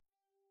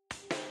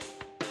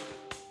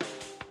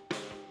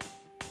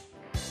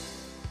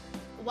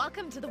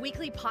Welcome to the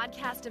weekly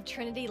podcast of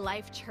Trinity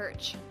Life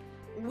Church.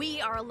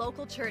 We are a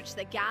local church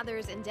that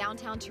gathers in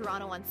downtown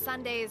Toronto on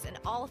Sundays and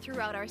all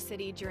throughout our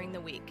city during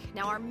the week.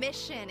 Now, our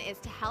mission is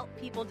to help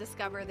people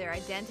discover their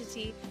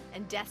identity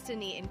and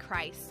destiny in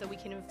Christ so we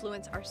can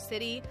influence our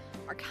city,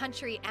 our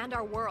country, and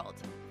our world.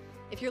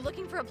 If you're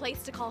looking for a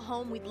place to call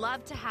home, we'd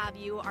love to have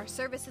you. Our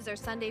services are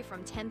Sunday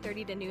from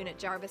 10:30 to noon at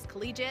Jarvis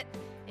Collegiate.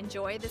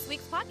 Enjoy this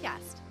week's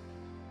podcast.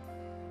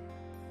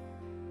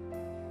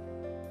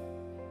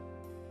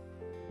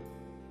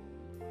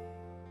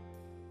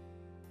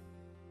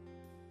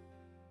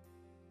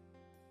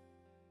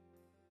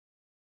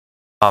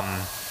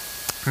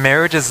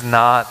 Marriage is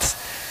not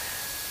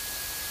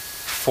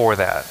for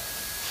that.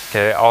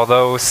 Okay,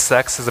 although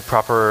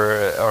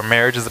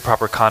marriage is the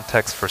proper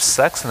context for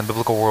sex in the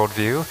biblical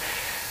worldview,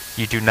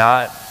 you do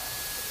not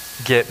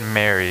get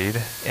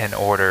married in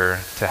order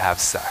to have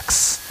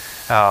sex.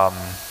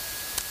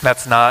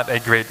 That's not a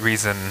great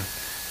reason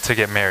to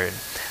get married.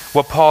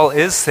 What Paul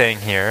is saying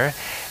here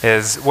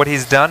is what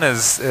he's done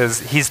is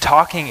he's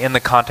talking in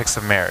the context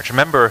of marriage.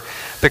 Remember,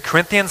 the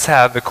Corinthians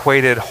have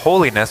equated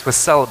holiness with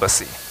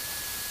celibacy.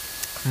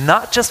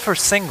 Not just for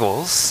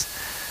singles,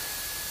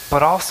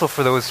 but also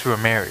for those who are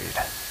married.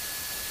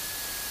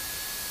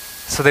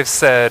 So they've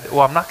said,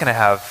 well, I'm not going to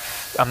have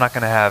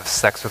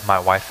sex with my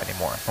wife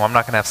anymore. Well, I'm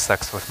not going to have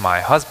sex with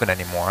my husband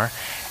anymore,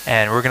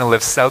 and we're going to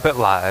live celibate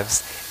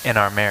lives in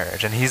our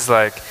marriage. And he's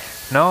like,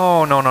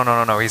 no.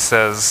 He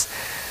says,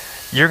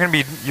 you're going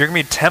to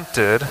be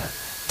tempted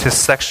to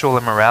sexual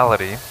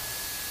immorality.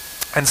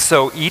 And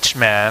so each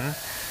man,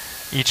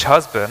 each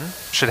husband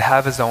should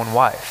have his own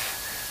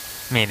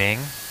wife,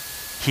 meaning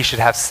he should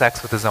have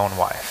sex with his own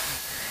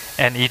wife.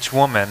 And each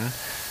woman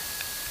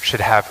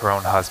should have her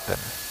own husband,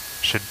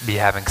 should be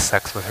having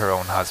sex with her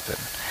own husband.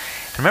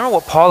 And remember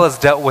what Paul has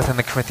dealt with in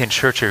the Corinthian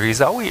church here.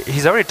 He's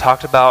already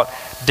talked about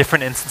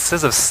different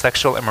instances of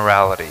sexual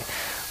immorality.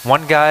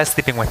 One guy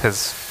sleeping with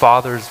his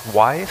father's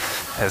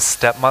wife, his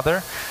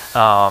stepmother,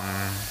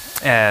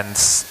 and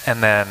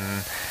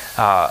then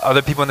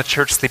other people in the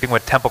church sleeping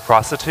with temple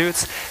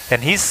prostitutes.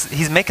 And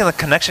he's making the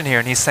connection here,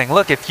 and he's saying,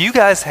 look, if you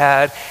guys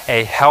had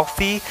a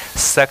healthy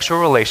sexual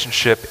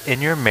relationship in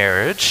your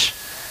marriage,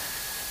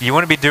 you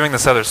wouldn't be doing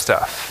this other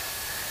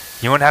stuff.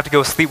 You wouldn't have to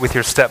go sleep with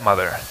your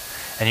stepmother.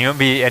 And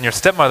your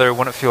stepmother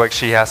wouldn't feel like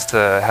she has to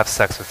have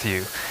sex with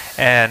you.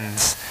 And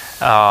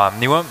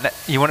you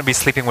wouldn't be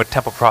sleeping with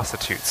temple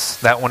prostitutes.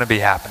 That wouldn't be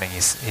happening,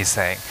 he's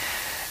saying.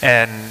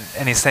 And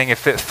he's saying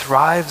if it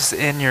thrives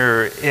in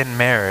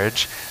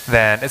marriage,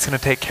 then it's going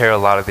to take care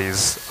of a lot of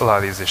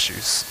these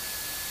issues.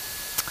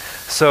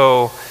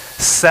 So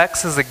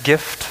sex is a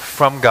gift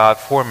from God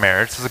for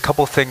marriage. There's a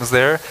couple things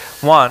there.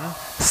 One,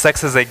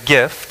 sex is a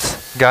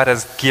gift. God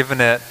has given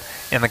it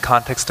in the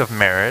context of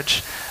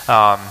marriage.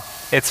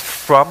 It's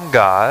from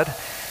God,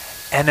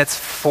 and it's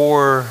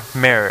for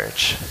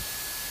marriage.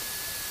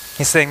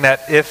 He's saying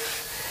that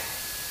if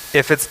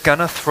it's going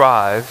to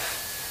thrive,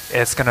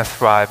 it's going to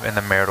thrive in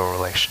the marital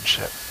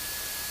relationship.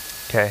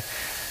 Okay?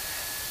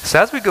 So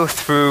as we go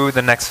through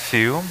the next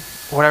few,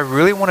 what I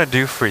really want to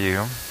do for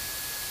you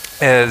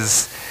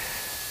is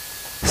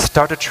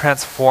start to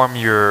transform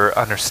your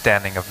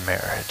understanding of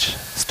marriage.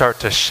 Start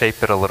to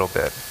shape it a little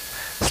bit.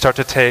 Start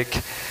to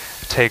take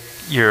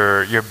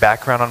your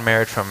background on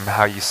marriage from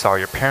how you saw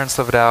your parents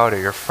live it out, or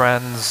your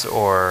friends,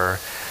 or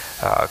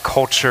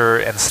culture,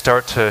 and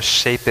start to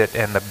shape it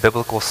in the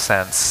biblical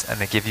sense and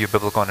to give you a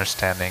biblical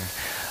understanding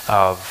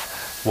of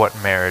what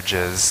marriage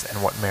is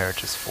and what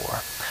marriage is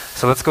for.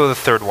 So let's go to the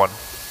third one.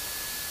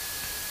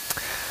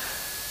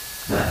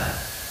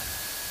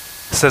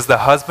 It says the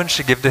husband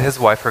should give to his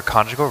wife her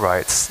conjugal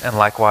rights, and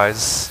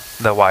likewise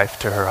the wife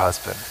to her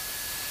husband.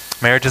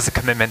 Marriage is a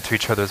commitment to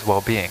each other's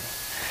well-being.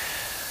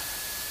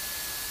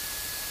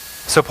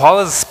 So Paul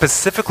is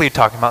specifically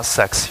talking about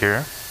sex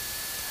here,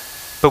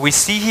 but we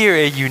see here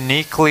a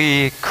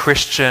uniquely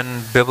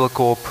Christian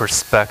biblical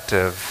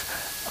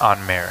perspective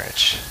on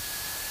marriage.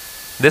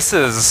 This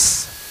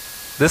is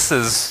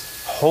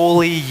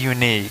wholly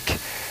unique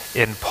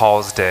in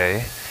Paul's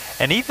day,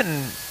 and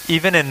even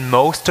in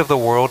most of the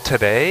world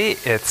today,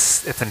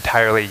 it's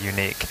entirely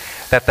unique.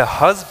 That the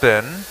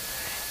husband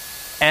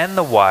and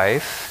the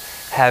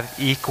wife have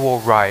equal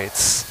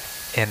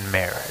rights in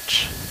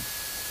marriage.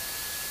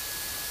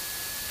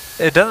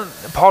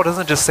 Paul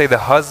doesn't just say the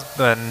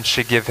husband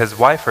should give his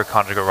wife her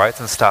conjugal rights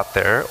and stop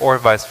there, or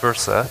vice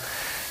versa.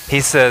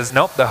 He says,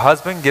 nope, the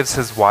husband gives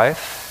his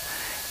wife,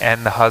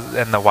 and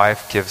the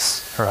wife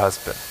gives her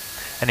husband.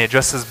 And he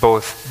addresses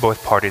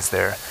both parties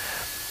there.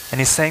 And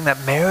he's saying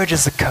that marriage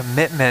is a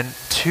commitment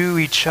to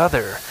each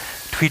other,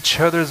 to each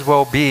other's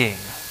well-being.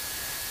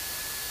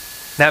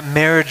 That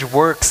marriage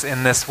works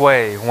in this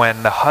way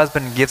when the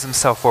husband gives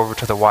himself over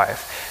to the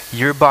wife.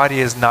 Your body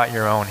is not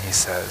your own, he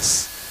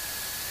says.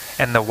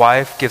 And the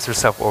wife gives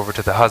herself over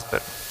to the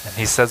husband. And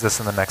he says this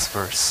in the next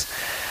verse.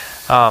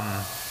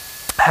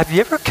 Have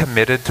you ever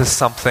committed to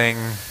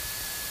something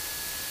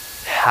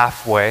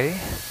halfway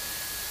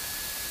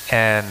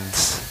and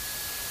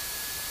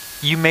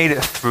you made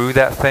it through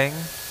that thing,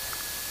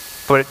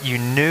 but you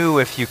knew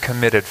if you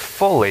committed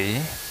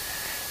fully,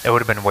 it would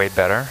have been way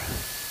better.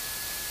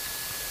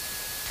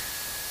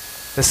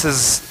 This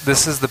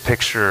is the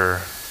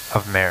picture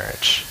of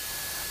marriage.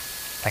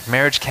 Like,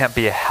 marriage can't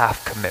be a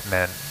half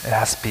commitment. It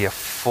has to be a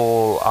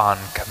full-on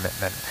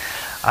commitment.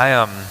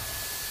 I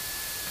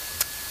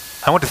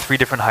went to 3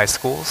 different high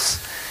schools,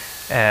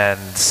 and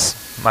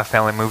my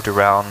family moved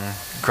around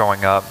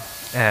growing up,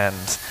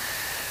 and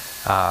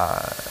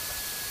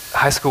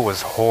high school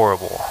was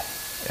horrible.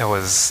 It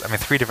was,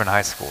 3 different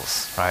high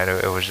schools, right?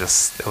 It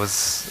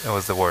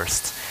was the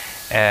worst.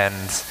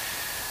 And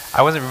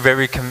I wasn't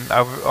very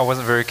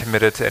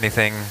committed to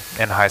anything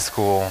in high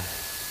school.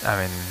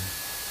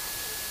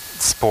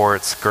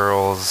 Sports,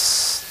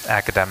 girls,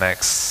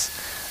 academics.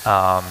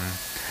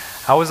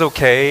 I was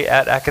okay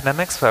at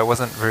academics, but I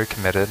wasn't very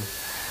committed.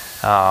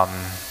 I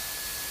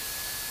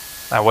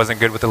wasn't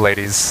good with the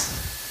ladies.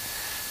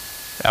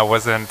 I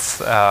was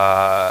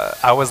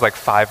like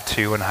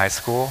 5'2" in high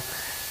school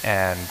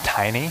and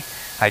tiny.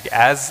 Like,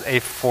 as a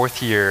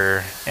 4th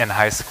year in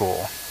high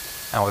school,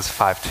 I was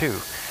 5'2".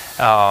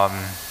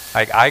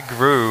 I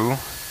grew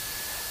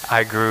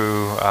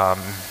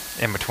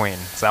in between.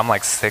 So I'm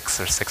like 6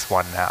 or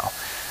 6'1" now.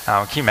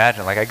 Can you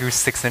imagine? Like, I grew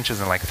 6 inches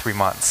in like 3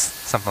 months,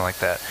 something like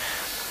that.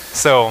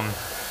 So,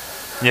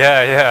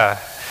 yeah.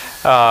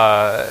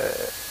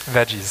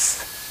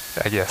 Veggies,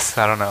 I guess.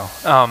 I don't know.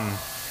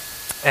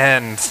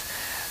 And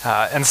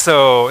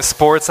so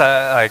sports,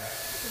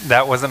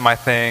 that wasn't my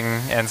thing.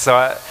 And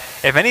so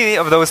if any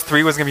of those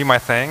 3 was going to be my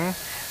thing,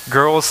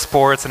 girls,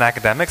 sports, and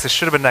academics, it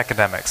should have been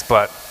academics.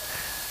 But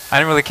I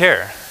didn't really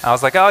care. I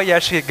was like, oh yeah, I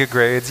should get good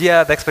grades.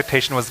 Yeah, the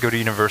expectation was to go to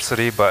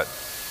university, but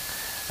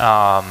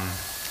I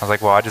was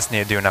like, well, I just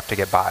need to do enough to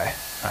get by,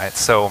 right?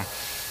 So,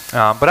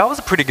 but I was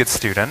a pretty good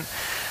student,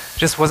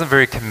 just wasn't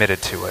very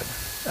committed to it.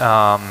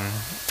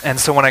 And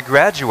so when I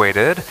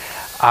graduated,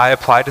 I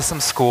applied to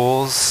some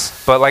schools,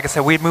 but like I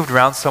said, we'd moved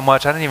around so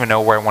much, I didn't even know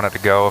where I wanted to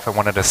go, if I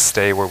wanted to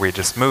stay where we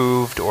just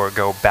moved, or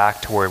go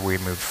back to where we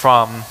moved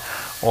from,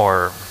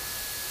 or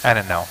I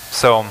didn't know.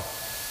 So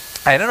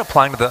I ended up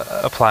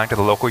applying to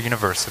the local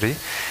university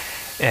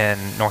in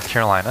North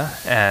Carolina,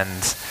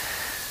 and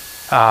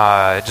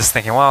just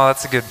thinking, well,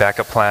 that's a good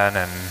backup plan,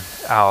 and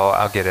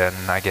I'll get in,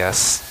 I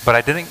guess. But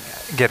I didn't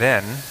get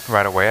in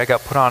right away. I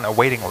got put on a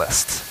waiting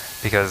list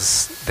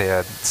because they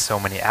had so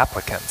many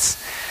applicants,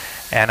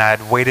 and I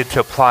had waited to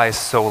apply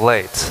so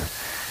late.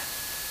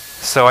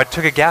 So I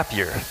took a gap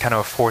year, kind of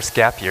a forced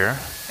gap year,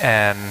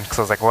 and because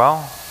I was like,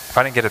 well, if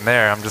I didn't get in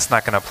there, I'm just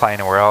not going to apply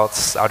anywhere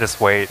else. I'll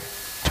just wait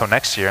till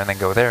next year and then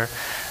go there.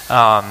 So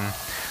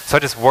I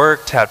just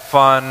worked, had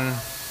fun.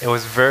 It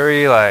was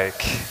very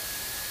like,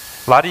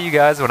 a lot of you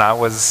guys when I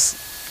was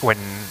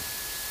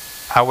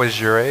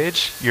your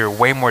age, you're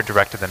way more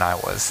directed than I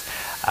was.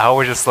 I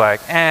was just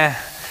like, I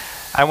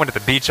went to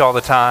the beach all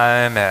the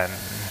time and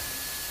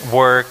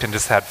worked and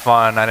just had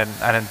fun. I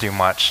didn't do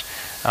much.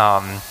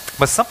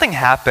 But something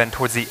happened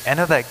towards the end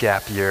of that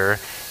gap year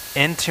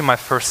into my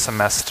first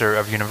semester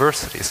of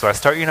university. So I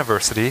start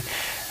university,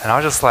 and I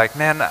was just like,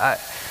 man, I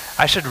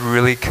should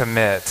really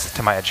commit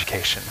to my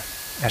education.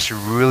 I should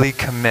really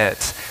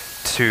commit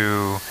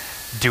to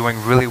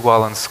doing really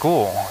well in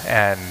school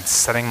and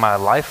setting my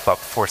life up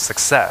for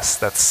success.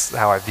 That's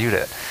how I viewed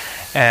it.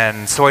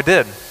 And so I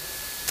did.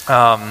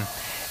 And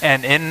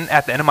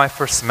at the end of my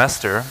first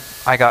semester,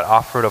 I got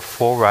offered a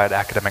full ride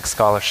academic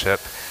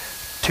scholarship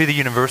to the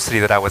university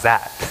that I was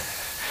at,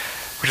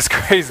 which is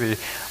crazy.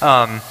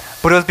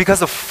 But it was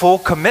because of full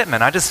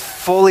commitment. I just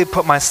fully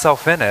put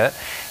myself in it,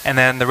 and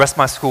then the rest of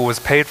my school was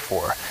paid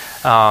for.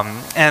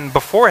 And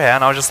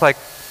beforehand, I was just like,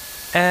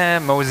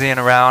 moseying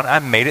around. I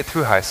made it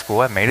through high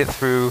school. I made it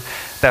through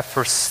that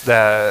first,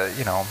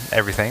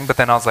 everything. But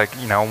then I was like,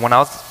 when I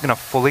was going to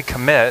fully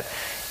commit,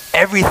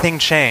 everything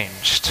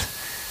changed.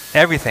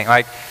 Everything.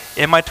 Like,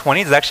 in my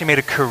 20s, I actually made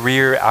a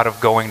career out of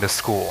going to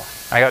school.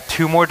 I got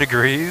 2 more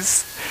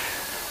degrees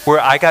where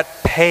I got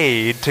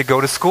paid to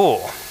go to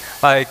school.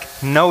 Like,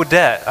 no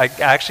debt. I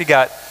actually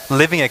got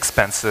living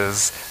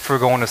expenses for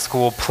going to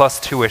school, plus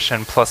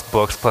tuition, plus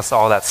books, plus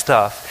all that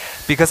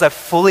stuff, because I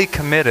fully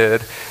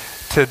committed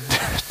to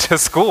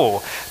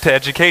school, to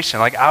education.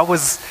 Like, if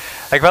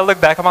I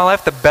look back on my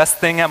life, the best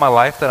thing at my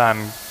life that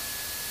I'm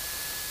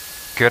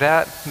good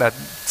at, that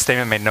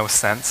statement made no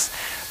sense,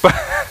 but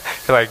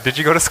you're like, did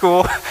you go to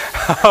school?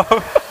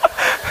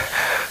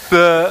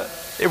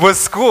 It was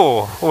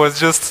school. It was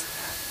just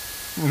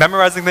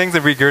memorizing things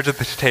and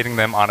regurgitating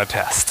them on a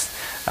test.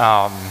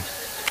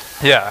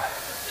 Yeah,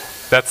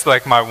 that's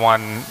like my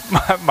one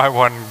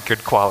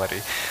good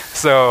quality.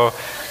 So,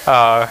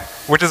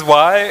 which is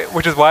why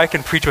I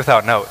can preach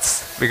without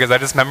notes, because I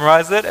just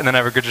memorize it and then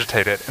I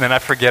regurgitate it and then I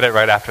forget it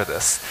right after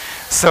this.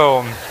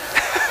 So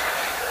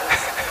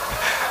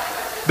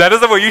that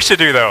isn't what you should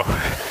do, though.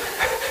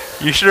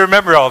 You should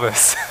remember all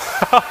this.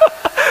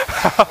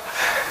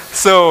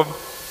 So,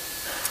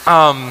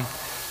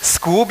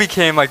 school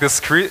became like this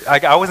career.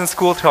 Like, I was in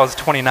school till I was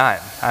 29.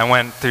 I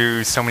went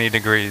through so many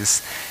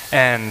degrees,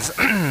 and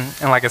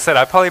like I said,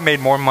 I probably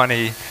made more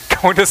money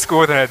going to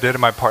school than I did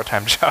in my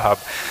part-time job.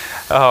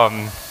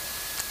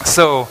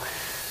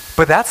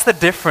 But that's the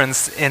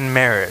difference in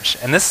marriage.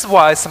 And this is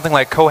why something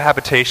like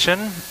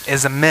cohabitation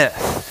is a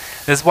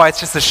myth. This is why it's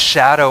just a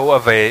shadow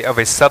of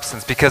a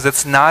substance, because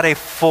it's not a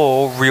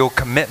full, real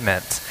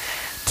commitment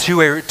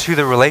to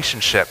the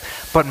relationship.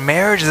 But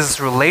marriage is this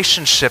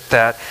relationship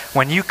that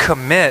when you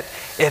commit,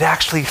 it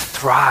actually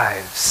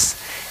thrives.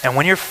 And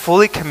when you're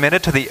fully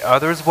committed to the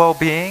other's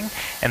well-being,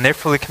 and they're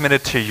fully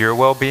committed to your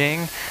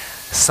well-being,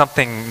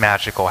 something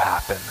magical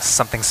happens,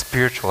 something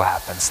spiritual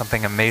happens,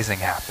 something amazing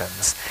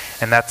happens,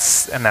 and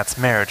that's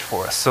marriage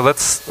for us. So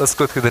let's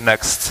go through the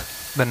next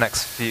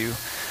few.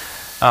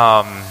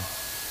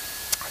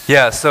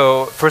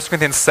 So 1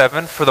 Corinthians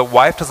 7, for the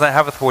wife does not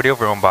have authority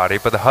over her own body,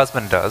 but the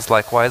husband does.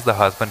 Likewise, the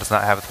husband does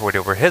not have authority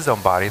over his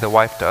own body, the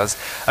wife does.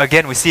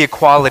 Again, we see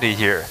equality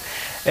here.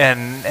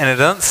 And it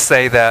doesn't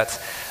say that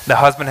the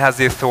husband has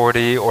the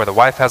authority or the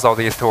wife has all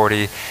the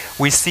authority.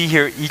 We see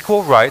here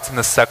equal rights in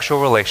the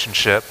sexual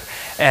relationship.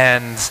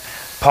 And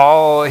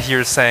Paul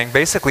here is saying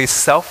basically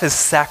self is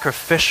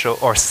sacrificial,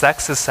 or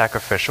sex is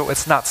sacrificial.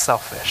 It's not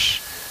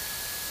selfish.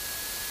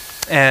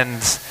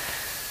 And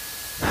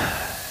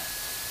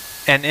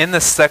in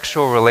the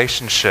sexual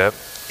relationship,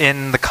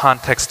 in the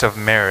context of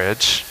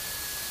marriage,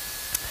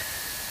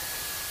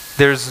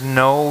 there's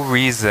no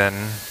reason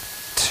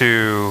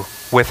to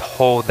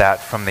withhold that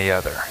from the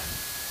other.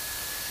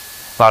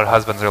 A lot of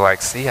husbands are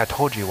like, see, I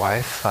told you,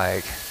 wife,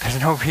 like, there's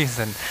no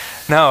reason.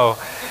 No,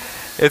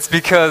 it's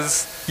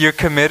because you're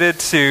committed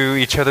to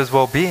each other's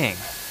well-being.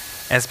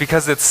 And it's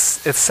because it's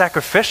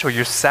sacrificial.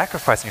 You're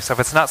sacrificing yourself.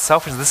 It's not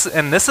selfish.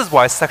 This is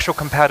why sexual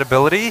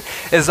compatibility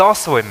is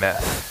also a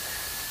myth.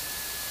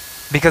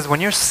 Because when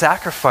you're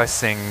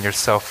sacrificing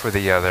yourself for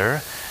the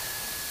other,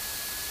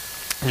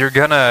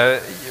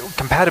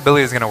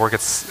 compatibility is gonna work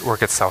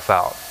itself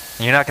out.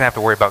 You're not gonna have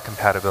to worry about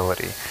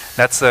compatibility.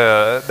 That's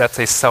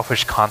a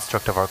selfish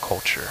construct of our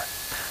culture.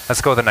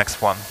 Let's go to the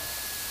next one.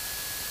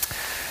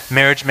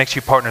 Marriage makes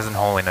you partners in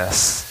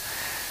holiness.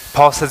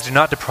 Paul says, do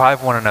not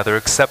deprive one another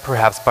except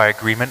perhaps by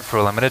agreement for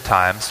a limited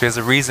time. So he has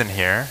a reason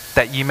here,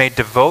 that you may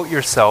devote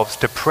yourselves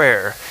to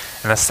prayer.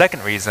 And a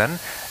second reason,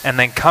 and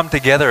then come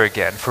together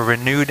again for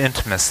renewed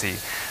intimacy.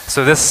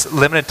 So this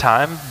limited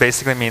time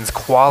basically means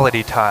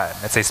quality time.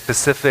 It's a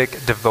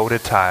specific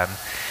devoted time.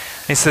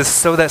 And he says,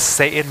 so that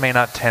Satan may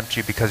not tempt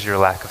you because of your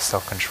lack of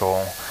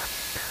self-control.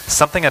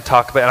 Something I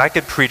talk about, and I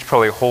could preach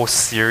probably a whole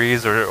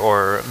series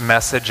or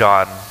message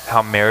on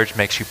how marriage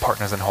makes you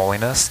partners in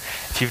holiness.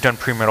 If you've done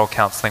premarital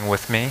counseling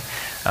with me,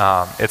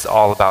 it's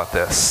all about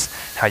this.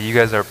 How you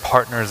guys are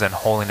partners in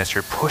holiness.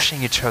 You're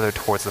pushing each other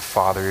towards the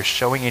Father. You're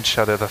showing each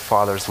other the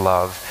Father's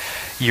love.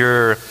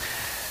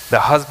 The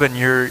husband,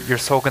 your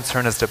sole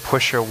concern is to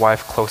push your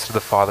wife closer to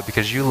the Father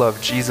because you love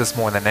Jesus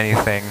more than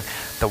anything.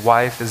 The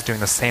wife is doing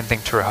the same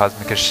thing to her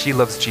husband because she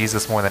loves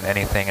Jesus more than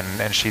anything,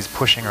 and she's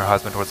pushing her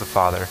husband towards the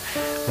Father.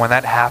 When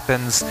that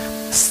happens,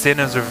 sin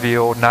is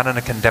revealed, not in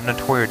a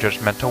condemnatory or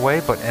judgmental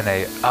way, but in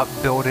a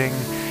upbuilding,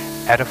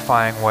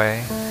 edifying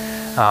way.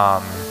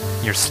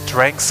 Your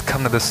strengths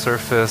come to the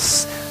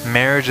surface.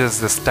 Marriage is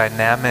this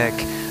dynamic,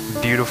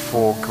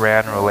 beautiful,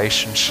 grand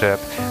relationship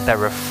that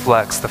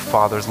reflects the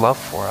Father's love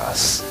for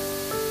us.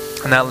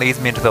 And that leads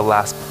me into the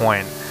last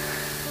point.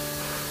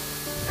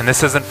 And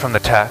this isn't from the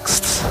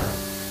text,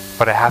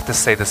 but I have to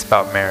say this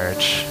about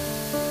marriage,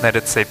 that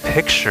it's a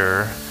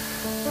picture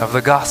of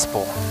the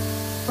gospel.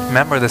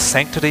 Remember, the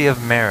sanctity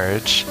of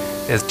marriage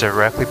is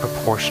directly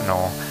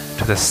proportional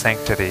to the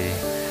sanctity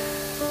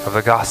of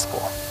the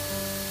gospel.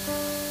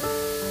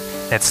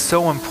 It's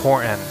so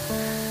important.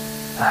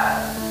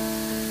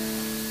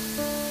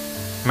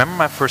 Remember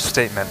my first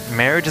statement.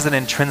 Marriage isn't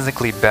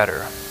intrinsically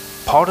better.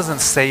 Paul doesn't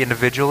say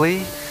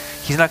individually,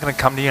 he's not going to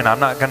come to you and I'm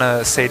not going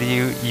to say to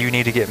you, you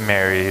need to get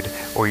married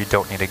or you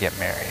don't need to get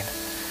married.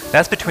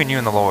 That's between you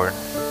and the Lord.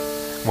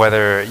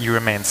 Whether you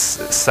remain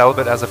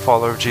celibate as a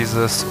follower of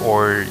Jesus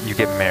or you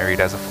get married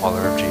as a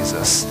follower of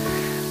Jesus.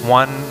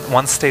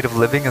 One state of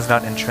living is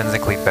not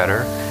intrinsically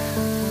better,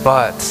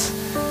 but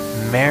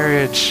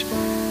marriage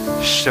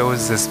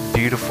shows this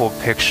beautiful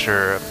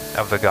picture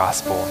of the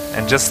gospel.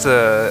 And just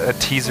a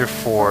teaser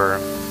for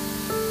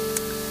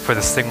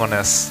the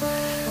singleness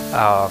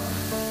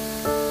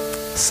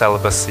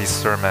celibacy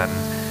sermon,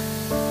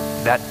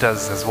 that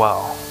does as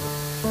well.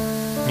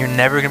 You're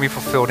never going to be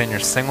fulfilled in your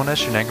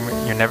singleness. You're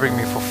never going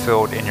to be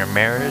fulfilled in your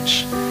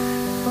marriage.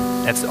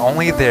 It's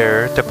only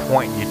there to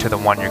point you to the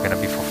one you're going to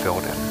be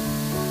fulfilled in.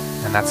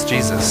 And that's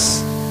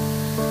Jesus.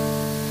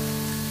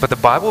 But the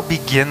Bible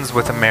begins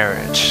with a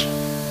marriage.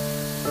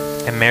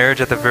 A marriage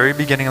at the very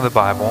beginning of the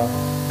Bible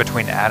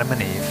between Adam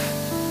and Eve.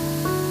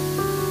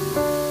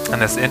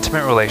 And this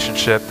intimate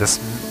relationship, this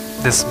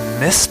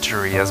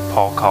mystery, as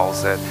Paul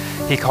calls it.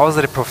 He calls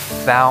it a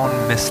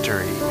profound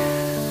mystery.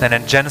 Then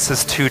in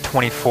Genesis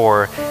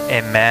 2:24,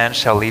 a man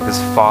shall leave his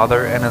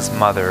father and his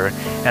mother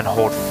and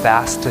hold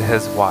fast to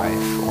his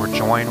wife, or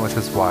join with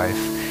his wife,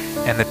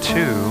 and the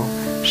two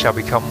shall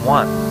become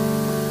one.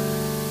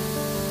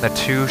 The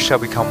two shall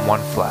become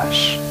one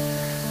flesh.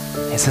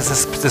 He says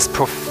this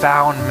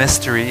profound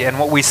mystery, and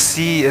what we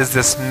see is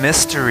this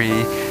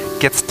mystery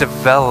gets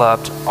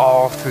developed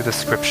all through the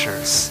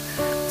scriptures.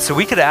 So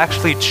we could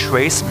actually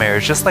trace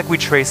marriage, just like we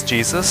trace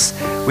Jesus,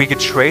 we could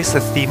trace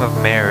the theme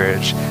of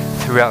marriage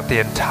throughout the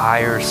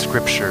entire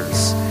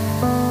scriptures,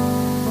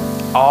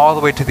 all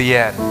the way to the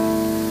end.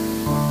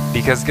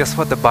 Because guess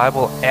what? The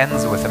Bible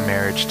ends with a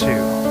marriage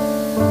too.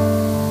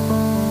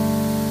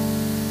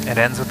 It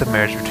ends with the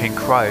marriage between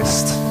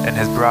Christ and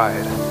his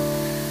bride,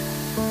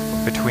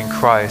 between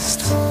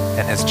Christ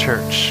and his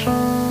church,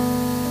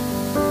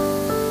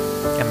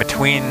 and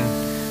between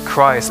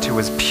Christ, who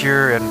was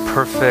pure and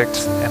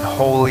perfect and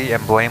holy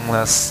and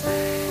blameless,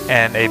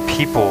 and a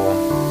people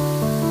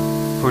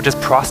who were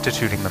just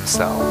prostituting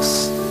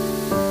themselves.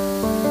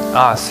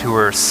 Us, who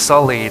were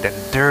sullied and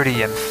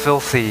dirty and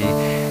filthy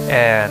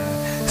and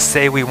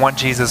say we want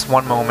Jesus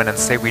one moment and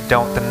say we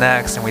don't the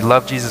next, and we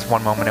love Jesus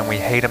one moment and we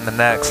hate him the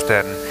next,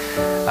 and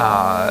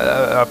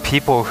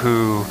people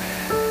who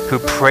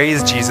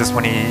praised Jesus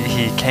when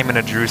he came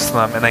into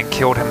Jerusalem and then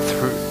killed him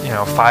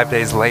 5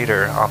 days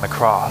later on the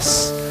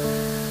cross.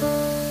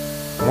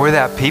 We're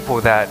that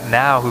people that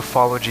now who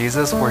follow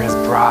Jesus, we're his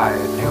bride,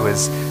 who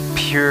is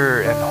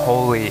pure and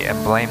holy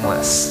and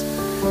blameless.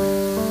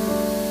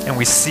 And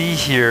we see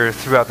here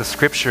throughout the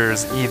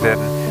scriptures even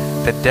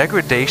the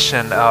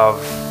degradation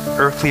of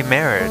earthly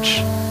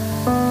marriage,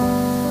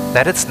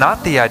 that it's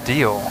not the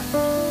ideal,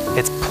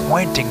 it's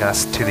pointing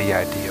us to the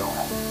ideal.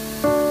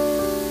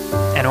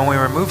 And when we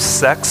remove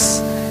sex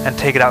and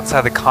take it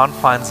outside the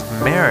confines of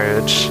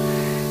marriage,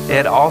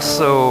 it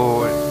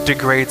also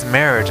degrades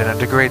marriage, and it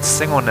degrades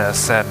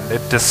singleness, and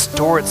it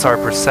distorts our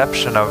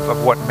perception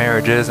of what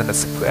marriage is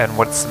and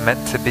what it's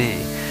meant to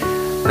be.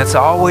 And it's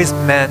always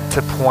meant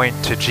to point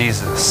to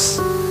Jesus.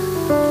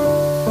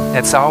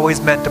 It's always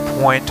meant to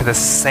point to the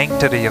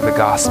sanctity of the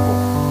gospel.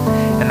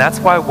 And that's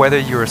why whether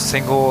you're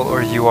single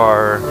or you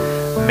are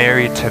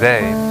married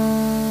today,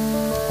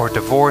 or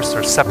divorced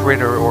or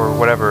separated or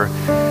whatever,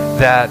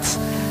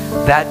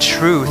 that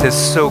truth is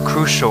so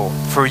crucial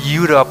for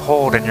you to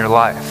uphold in your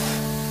life.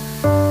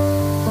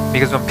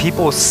 Because when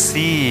people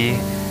see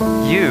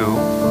you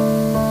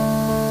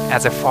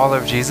as a follower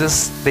of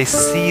Jesus, they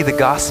see the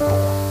gospel.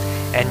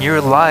 And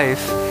your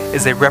life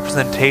is a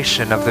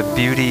representation of the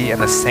beauty and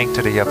the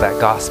sanctity of that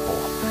gospel,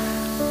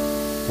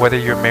 whether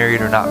you're married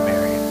or not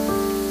married.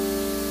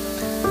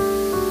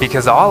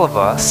 Because all of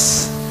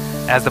us,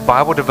 as the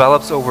Bible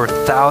develops over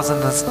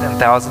thousands and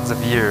thousands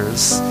of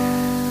years,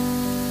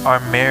 are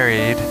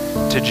married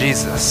to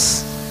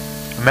Jesus.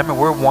 Remember,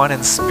 we're one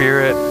in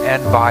spirit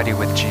and body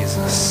with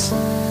Jesus.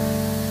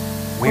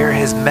 We're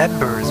his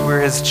members.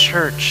 We're his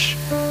church.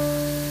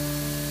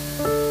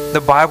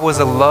 The Bible is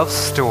a love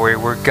story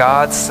where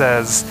God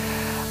says,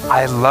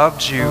 I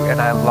loved you and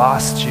I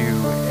lost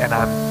you and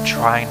I'm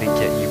trying to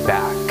get you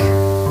back.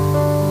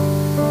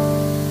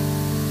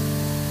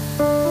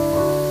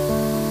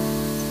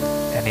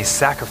 And he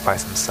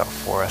sacrificed himself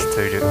for us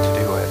to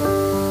do it.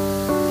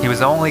 He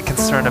was only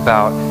concerned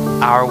about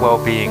our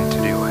well-being to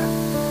do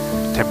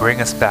it, to bring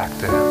us back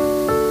to him.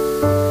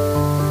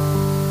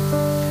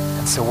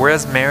 And so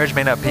whereas marriage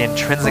may not be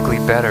intrinsically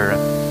better,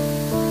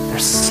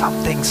 there's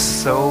something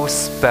so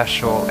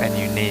special and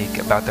unique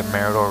about the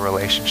marital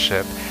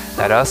relationship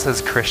that us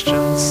as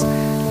Christians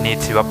need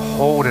to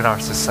uphold in our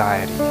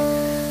society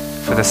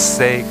for the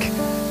sake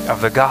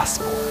of the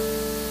gospel,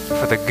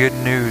 for the good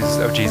news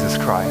of Jesus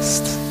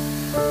Christ.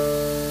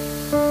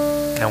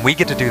 And we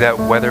get to do that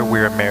whether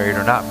we're married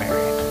or not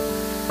married.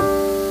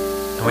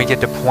 And we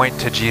get to point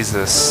to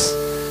Jesus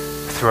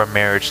through our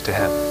marriage to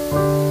him,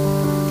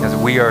 because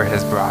we are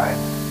his bride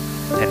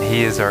and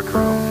he is our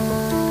groom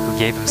who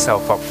gave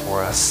himself up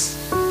for us.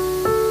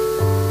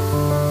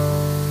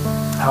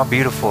 How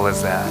beautiful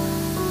is that?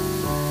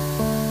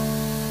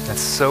 It's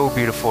so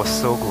beautiful,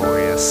 so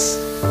glorious.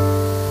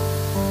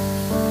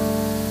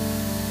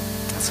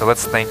 And so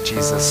let's thank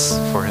Jesus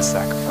for his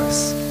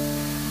sacrifice.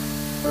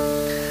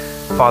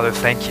 Father,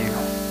 thank you.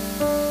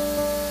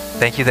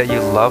 Thank you that you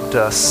loved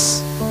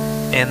us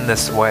in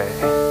this way.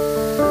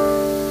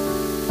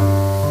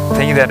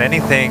 Thank you that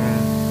anything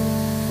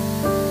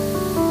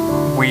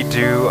we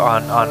do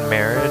on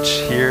marriage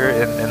here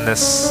in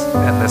this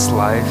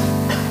life,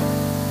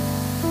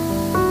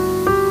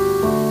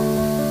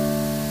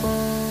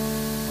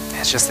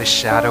 it's just a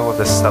shadow of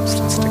the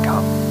substance to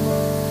come.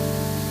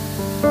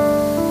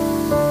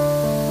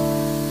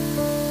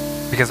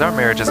 Because our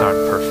marriages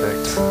aren't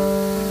perfect.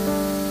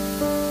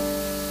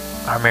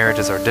 Our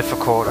marriages are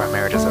difficult, our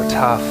marriages are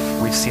tough.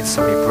 We've seen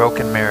so many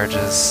broken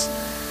marriages.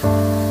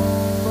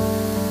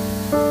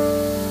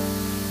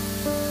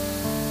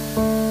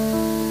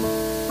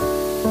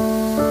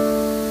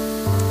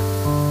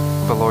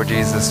 But Lord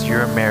Jesus,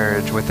 your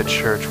marriage with the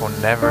church will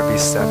never be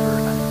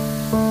severed.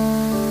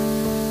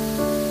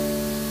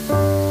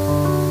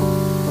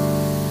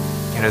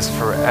 It is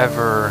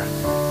forever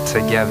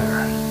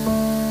together.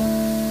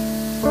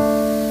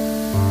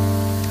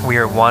 We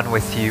are one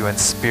with you in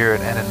spirit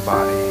and in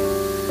body.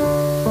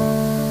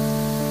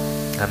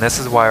 And this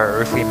is why our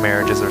earthly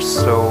marriages are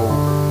so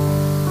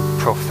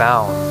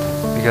profound,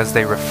 because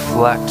they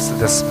reflect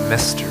this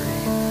mystery.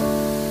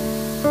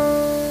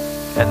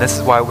 And this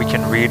is why we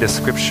can read a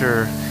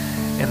scripture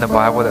in the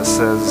Bible that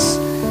says,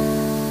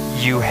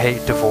 you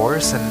hate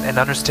divorce, and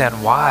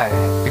understand why.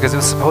 Because it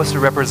was supposed to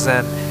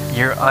represent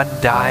your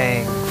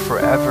undying,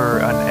 forever,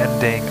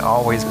 unending,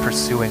 always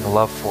pursuing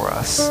love for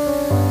us.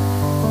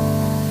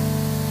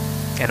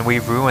 And we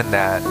ruin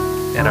that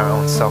in our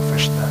own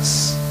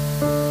selfishness.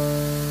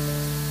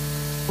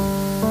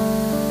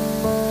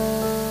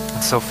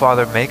 And so,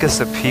 Father, make us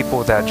a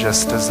people that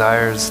just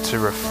desires to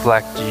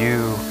reflect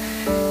you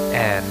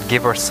and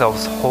give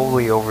ourselves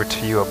wholly over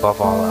to you above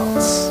all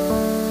else.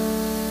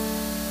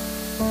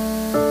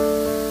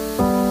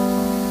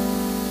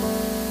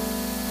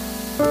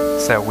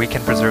 So that we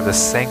can preserve the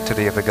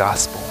sanctity of the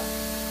gospel.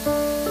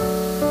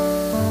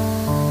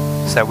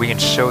 So that we can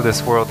show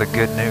this world the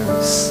good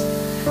news.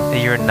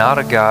 That you're not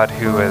a God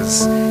who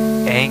is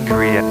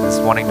angry and is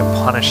wanting to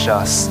punish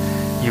us.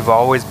 You've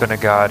always been a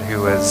God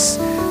who is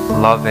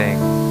loving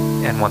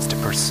and wants to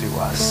pursue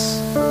us.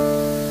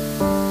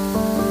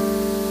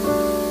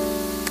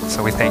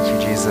 So we thank you,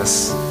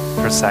 Jesus,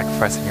 for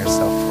sacrificing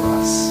yourself for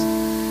us.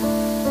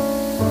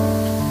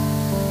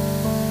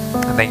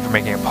 And thank you for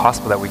making it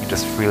possible that we can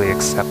just freely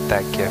accept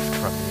that gift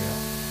from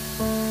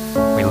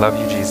you. We love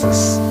you,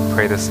 Jesus. We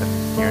pray this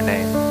in your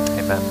name.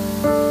 Amen.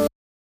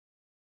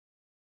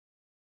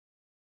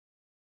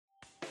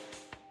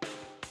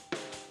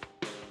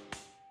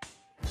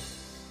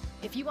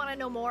 If you want to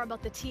know more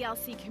about the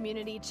TLC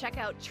community, check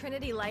out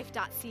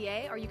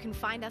trinitylife.ca, or you can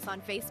find us on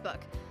Facebook.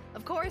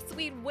 Of course,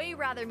 we'd way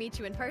rather meet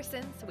you in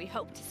person, so we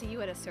hope to see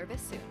you at a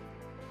service soon.